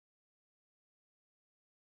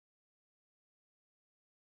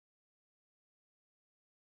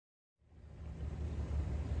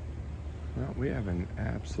We have an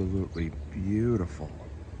absolutely beautiful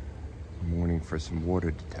morning for some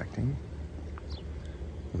water detecting.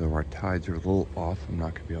 Although our tides are a little off, I'm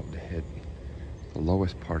not going to be able to hit the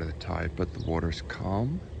lowest part of the tide, but the water's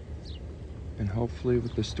calm. And hopefully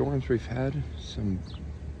with the storms we've had, some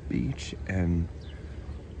beach and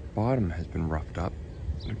bottom has been roughed up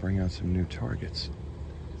to bring out some new targets.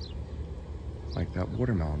 Like that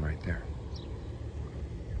watermelon right there.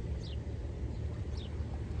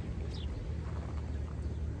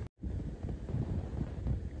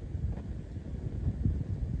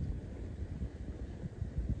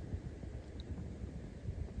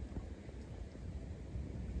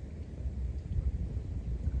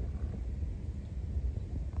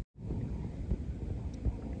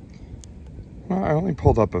 Well, I only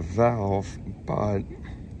pulled up a valve, but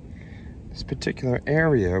this particular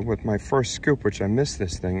area with my first scoop, which I missed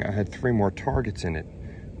this thing, I had 3 more targets in it.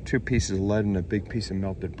 2 pieces of lead and a big piece of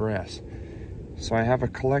melted brass. So I have a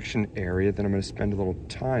collection area that I'm going to spend a little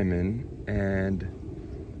time in, and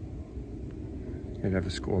I have a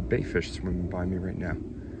school of bayfish swimming by me right now.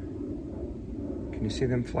 Can you see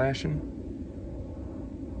them flashing?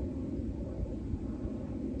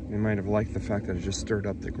 They might have liked the fact that I just stirred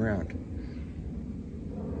up the ground.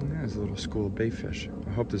 There's a little school of bayfish.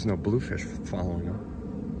 I hope there's no bluefish following them.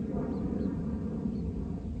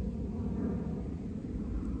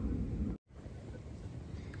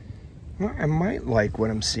 Well, I might like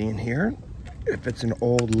what I'm seeing here. If it's an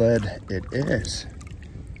old lead, it is.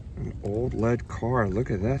 An old lead car.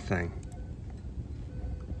 Look at that thing.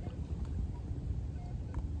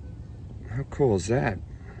 How cool is that?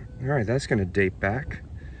 All right, that's going to date back.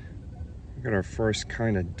 We got our first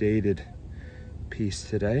kind of dated piece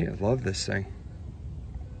today. I love this thing.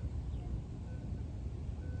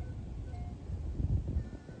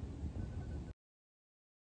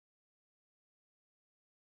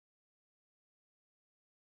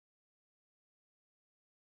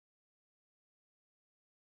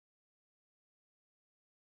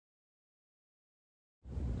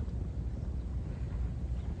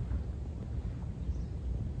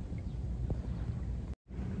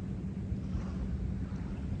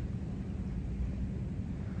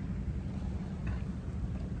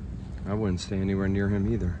 I wouldn't stay anywhere near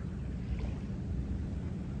him either.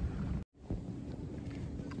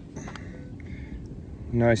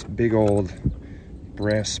 Nice big old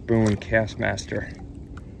brass spoon Castmaster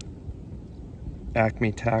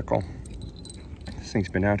Acme tackle. This thing's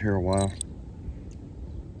been out here a while.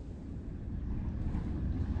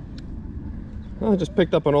 I just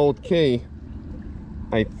picked up an old key.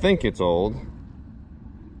 I think it's old.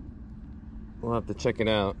 We'll have to check it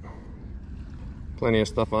out. Plenty of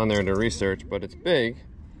stuff on there to research, but it's big.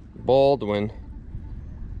 Baldwin.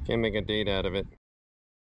 Can't make a date out of it.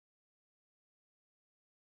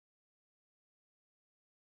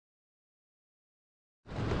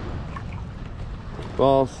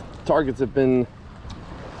 Well, targets have been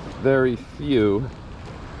very few,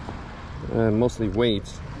 mostly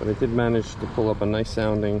weights, but I did manage to pull up a nice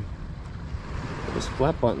sounding, this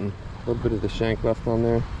flat button. A little bit of the shank left on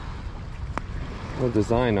there. No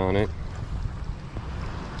design on it.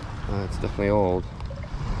 It's definitely old.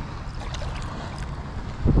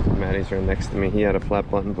 Maddie's right next to me. He had a flat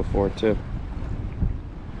button before too.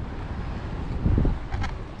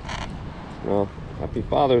 Well, happy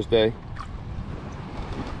Father's Day.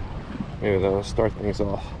 Maybe that'll start things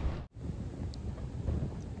off.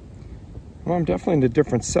 Well, I'm definitely in a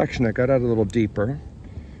different section. I got out a little deeper.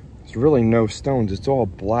 There's really no stones. It's all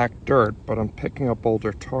black dirt, but I'm picking up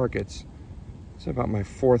older targets. It's about my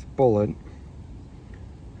 4th bullet.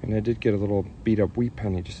 And I did get a little beat up wheat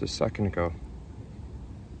penny just a second ago.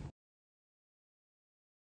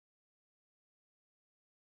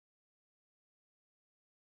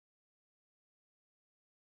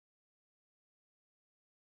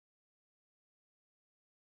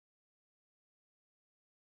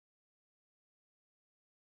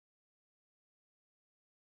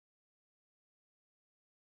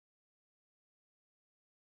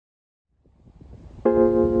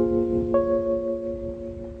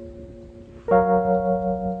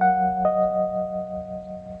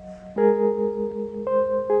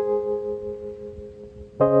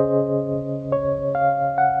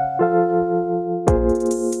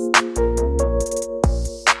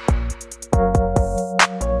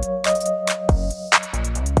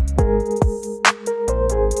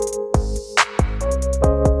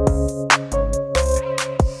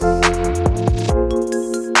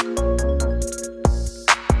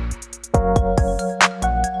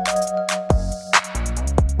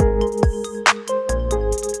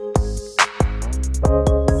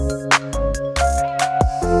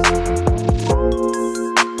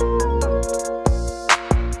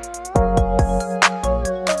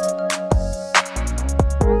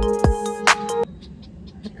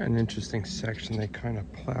 an interesting section they kind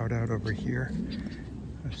of plowed out over here.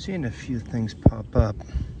 I've seen a few things pop up.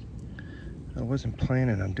 I wasn't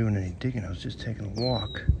planning on doing any digging, I was just taking a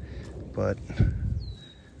walk, but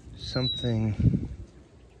something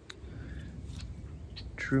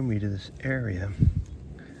drew me to this area.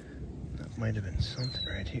 That might have been something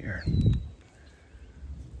right here.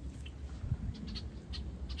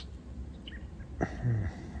 I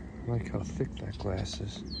like how thick that glass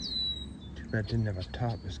is. Too bad it didn't have a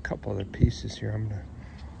top. There's a couple other pieces here. I'm gonna,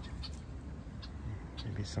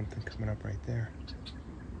 maybe something coming up right there.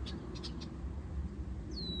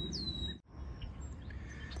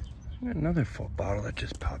 Another full bottle that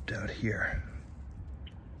just popped out here.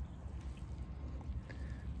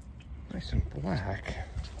 Nice and black.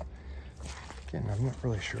 Again, I'm not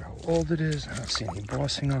really sure how old it is. I don't see any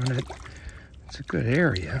bossing on it. It's a good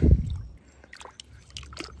area.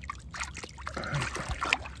 I'm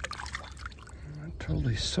not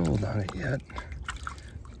totally sold on it yet.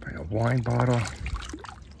 Probably a wine bottle.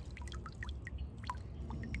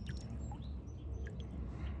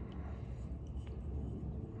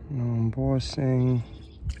 No embossing.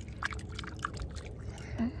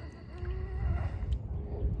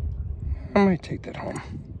 I might take that home.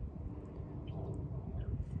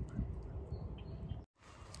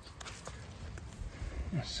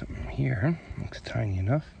 There's something here. Looks tiny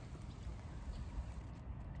enough.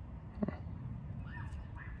 Huh.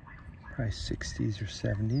 Probably 60s or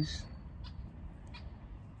 70s.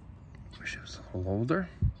 Wish it was a little older.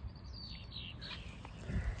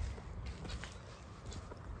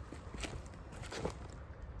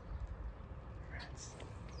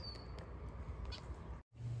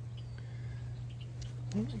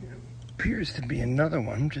 Appears to be another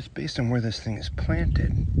one, just based on where this thing is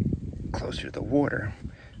planted, closer to the water.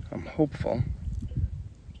 I'm hopeful,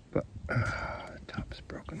 but the top is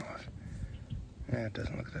broken off. Yeah, it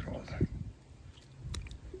doesn't look that old.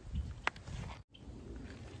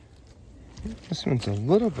 This one's a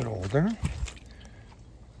little bit older.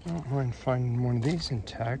 I don't mind finding one of these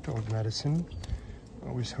intact, old medicine.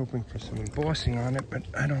 Always hoping for some embossing on it, but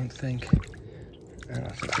I don't think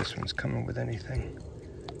this one's coming with anything.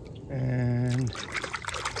 And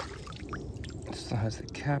it still has the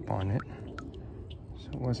cap on it, so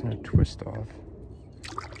it wasn't a twist off.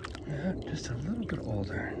 Yeah, just a little bit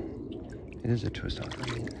older. It is a twist off. I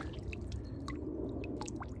mean,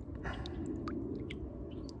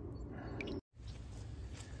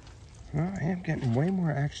 well, I am getting way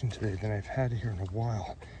more action today than I've had here in a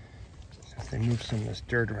while, since they moved some of this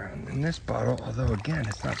dirt around. In this bottle, although again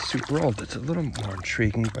it's not super old, it's a little more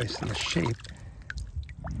intriguing based on the shape.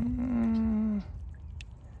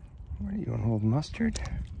 What are you, an old mustard?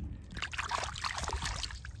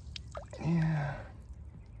 Yeah.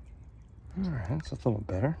 Alright, that's a little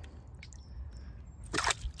better.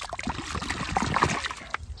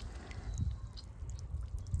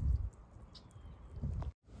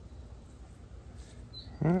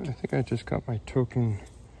 I think I just got my token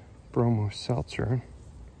bromo seltzer.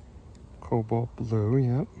 Cobalt blue,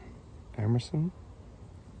 yep. Emerson.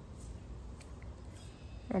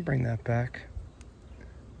 I'll bring that back.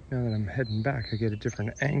 Now that I'm heading back, I get a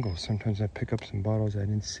different angle. Sometimes I pick up some bottles I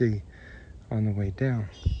didn't see on the way down.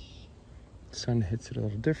 The sun hits it a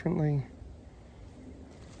little differently.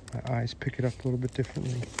 My eyes pick it up a little bit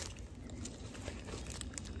differently.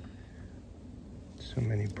 So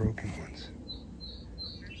many broken ones.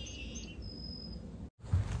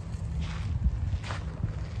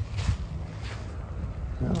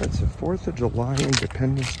 Well, it's the 4th of July,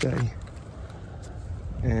 Independence Day.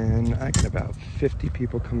 And I got about 50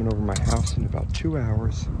 people coming over my house in about 2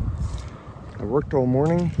 hours. I worked all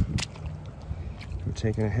morning. I'm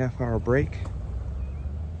taking a half-hour break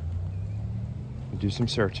and do some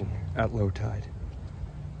searching at low tide.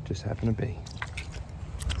 Just happened to be.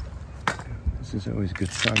 This is always a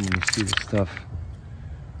good sign when you see this stuff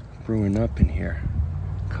brewing up in here.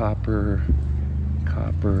 Copper,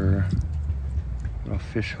 little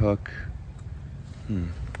fish hook.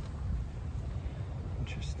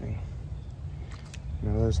 Interesting.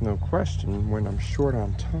 Now there's no question when I'm short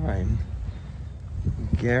on time,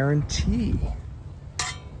 guarantee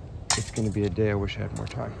it's going to be a day I wish I had more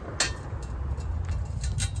time.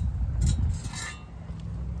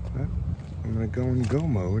 But I'm going to go in go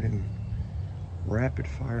mode and rapid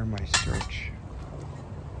fire my search.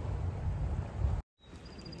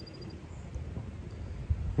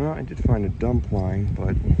 Well, I did find a dump line,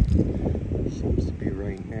 but it seems to be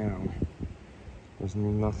right now. There's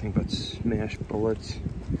nothing but smashed bullets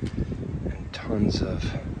and tons of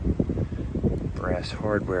brass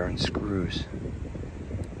hardware and screws.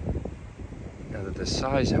 Now they're the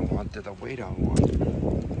size I want, they're the weight I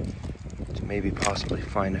want. maybe possibly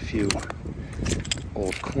find a few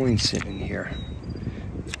old coins sitting in here.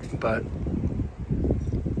 But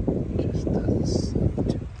it just doesn't seem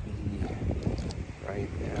to be right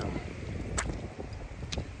now.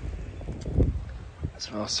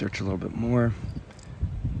 So I'll search a little bit more,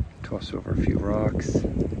 toss over a few rocks,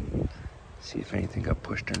 see if anything got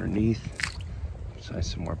pushed underneath. Try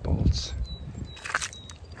some more bolts.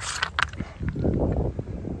 There's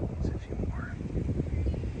a few more.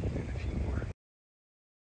 And a few more.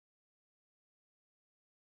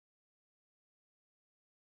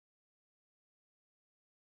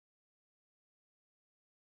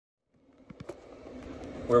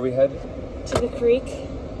 Where are we headed? To the creek.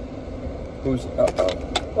 Who's uh-oh.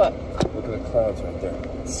 What? Look at the clouds right there.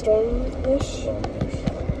 Storm-ish?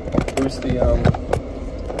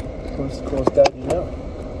 Who's the coolest dad you know?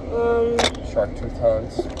 Shark-tooth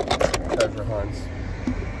Hans, Treasure Hans.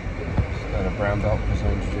 Got a brown belt for his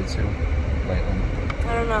own jiu-jitsu lately. I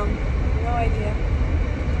don't know. No idea.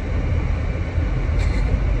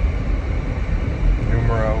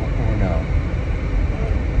 Numero uno.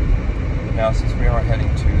 Now, since we are heading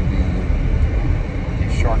to the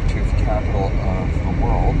shark tooth capital of the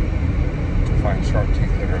world to find shark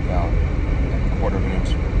teeth that are about a quarter of an inch.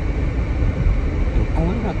 Oh,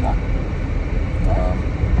 look at that.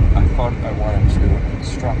 I thought I wanted to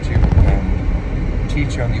instruct you and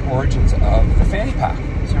teach you on the origins of the fanny pack.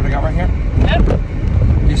 See what I got right here? Yep.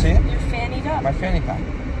 Do you see it? You're fannied up. My fanny pack.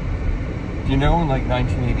 Do you know in like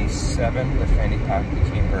 1987 the fanny pack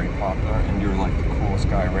became very popular and you were like the coolest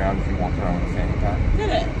guy around if you walked around with a fanny pack? Did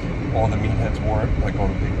it? All the meatheads wore it, like all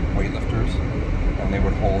the big weightlifters, and they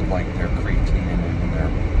would hold like their creatine in it and their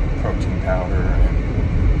protein powder,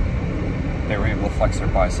 and they were able to flex their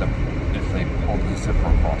bicep if they pulled the zipper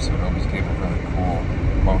across, so it always gave a really cool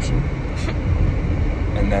motion.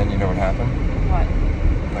 And then you know what happened? What?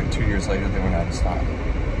 Like 2 years later they went out of style.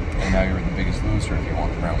 And now you're the biggest loser if you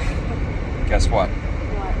walk around with it. Guess what?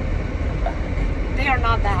 What? They're back. They are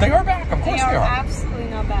not back. They are back, of course they are. They are absolutely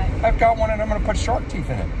not back. I've got one and I'm going to put shark teeth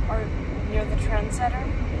in it. Or you're the trendsetter?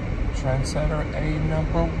 Trendsetter A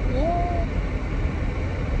number 1.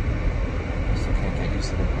 I still can't get used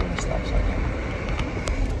to the putting the stop sign in.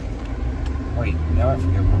 Wait, now I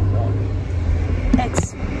forget where we're going.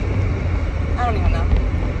 It's... I don't even know.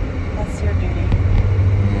 That's your duty.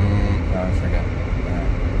 No, I forget.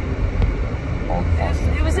 All the false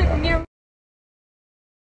stuff. It was near...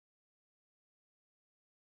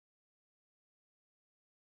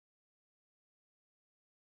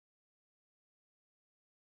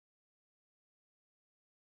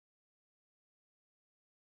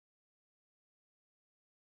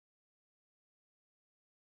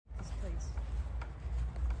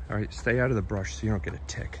 All right, stay out of the brush so you don't get a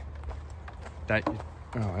tick. That,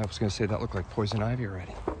 oh, I was gonna say that looked like poison ivy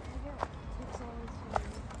already.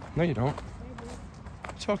 No, you don't. What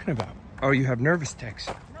are you talking about? Oh, you have nervous ticks.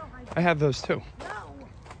 No, I have those too. No!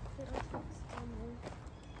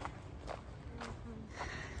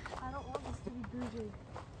 I don't want this to be bougie.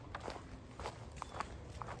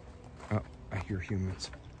 Oh, I hear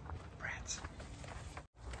humans. Rats.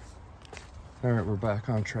 All right, we're back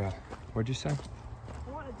on trail. What'd you say? I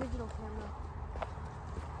want a digital camera.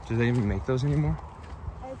 Do they even make those anymore?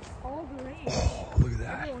 It's all the rage. Oh, look at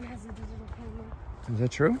that. Everyone has a digital camera. Is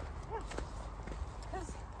that true? Yeah.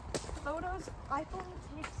 Because photos, iPhone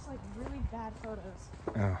takes like really bad photos.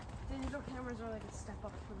 Oh. Digital cameras are like a step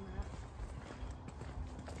up from that.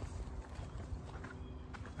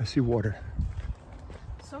 I see water.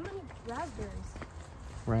 So many raspberries.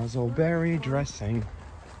 Razzleberry dressing.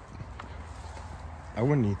 I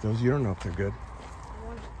wouldn't eat those. You don't know if they're good.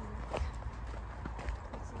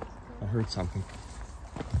 I heard something.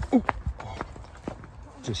 Ooh. Oh.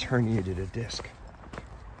 Just herniated a disc.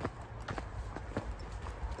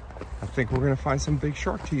 I think we're gonna find some big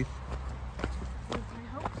shark teeth. I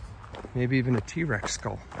hope. Maybe even a T-Rex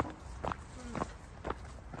skull.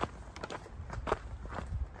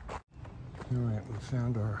 All right, we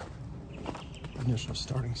found our initial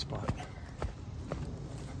starting spot.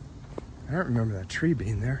 I don't remember that tree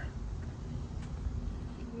being there.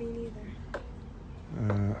 Me neither.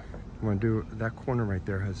 You want to do that corner right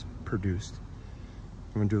there has produced.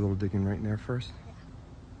 You want to do a little digging right in there first?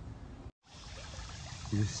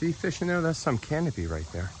 Yeah. You see fish in there? That's some canopy right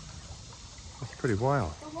there. That's pretty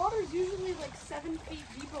wild. The water's usually like 7 feet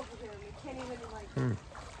deep over here, and we can't even like.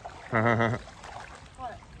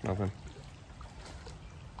 What? Nothing.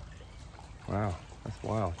 Wow, that's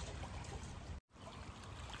wild.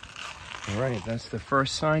 All right, that's the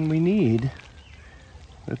first sign we need.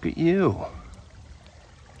 Look at you.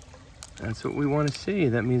 That's what we want to see.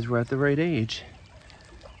 That means we're at the right age.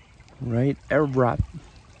 Right? Erupt.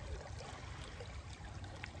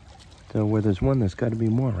 So where there's one, there's got to be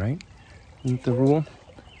more, right? Isn't the rule?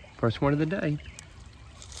 First one of the day.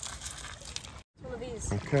 One of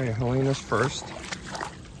these. Okay, Helena's first.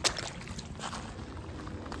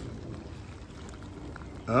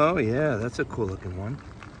 Oh yeah, that's a cool looking one.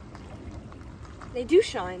 They do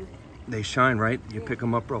shine. They shine, right? You pick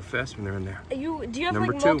them up real fast when they're in there. Do you have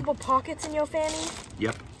Number like 2. multiple pockets in your fanny?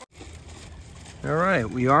 Yep. All right,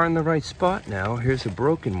 we are in the right spot now. Here's a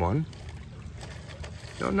broken one.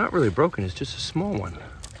 No, not really broken, it's just a small one.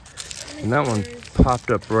 And that one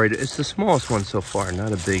popped up right. It's the smallest one so far,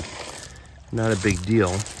 not a big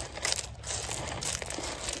deal.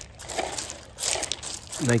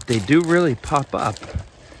 Like, they do really pop up.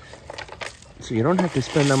 So you don't have to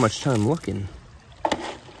spend that much time looking.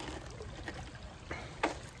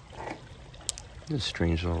 This is a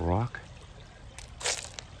strange little rock.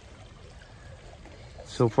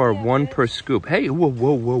 So far, one per scoop. Hey, whoa,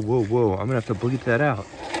 whoa, whoa, whoa, whoa. I'm gonna have to bleep that out.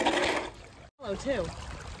 Hello, too.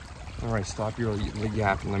 All right, stop your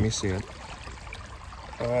yapping. Let me see it.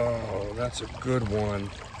 Oh, that's a good one.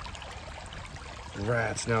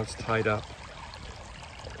 Rats, now it's tied up.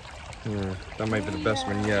 That might be the best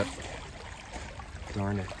one yet.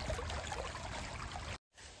 Darn it.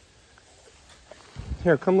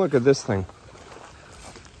 Here, come look at this thing.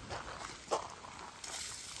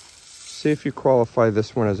 See if you qualify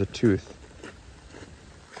this one as a tooth.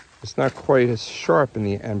 It's not quite as sharp in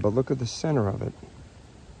the end, but look at the center of it.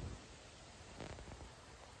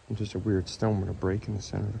 Just a weird stone with a break in the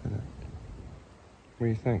center. Look at that. What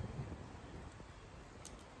do you think?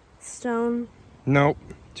 Stone. Nope.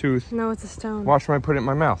 Tooth. No, it's a stone. Watch when I put it in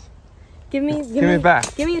my mouth. Give me it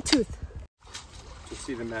back. Give me a tooth. To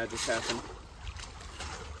see the magic happen.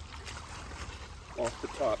 Off the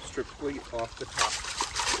top, strictly off the top.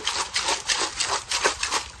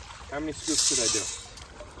 How many scoops did I do?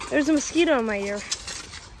 There's a mosquito in my ear.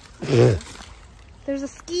 There's a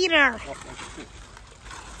skeeter.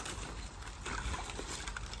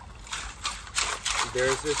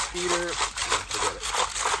 There's a skeeter. No, forget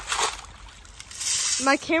it.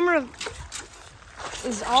 My camera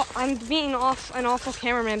is all. I'm being an awful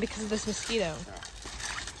cameraman because of this mosquito.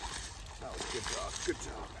 That was good job. Good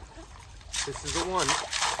job. This is the one.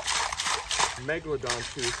 Megalodon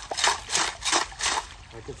tooth.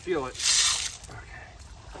 I can feel it.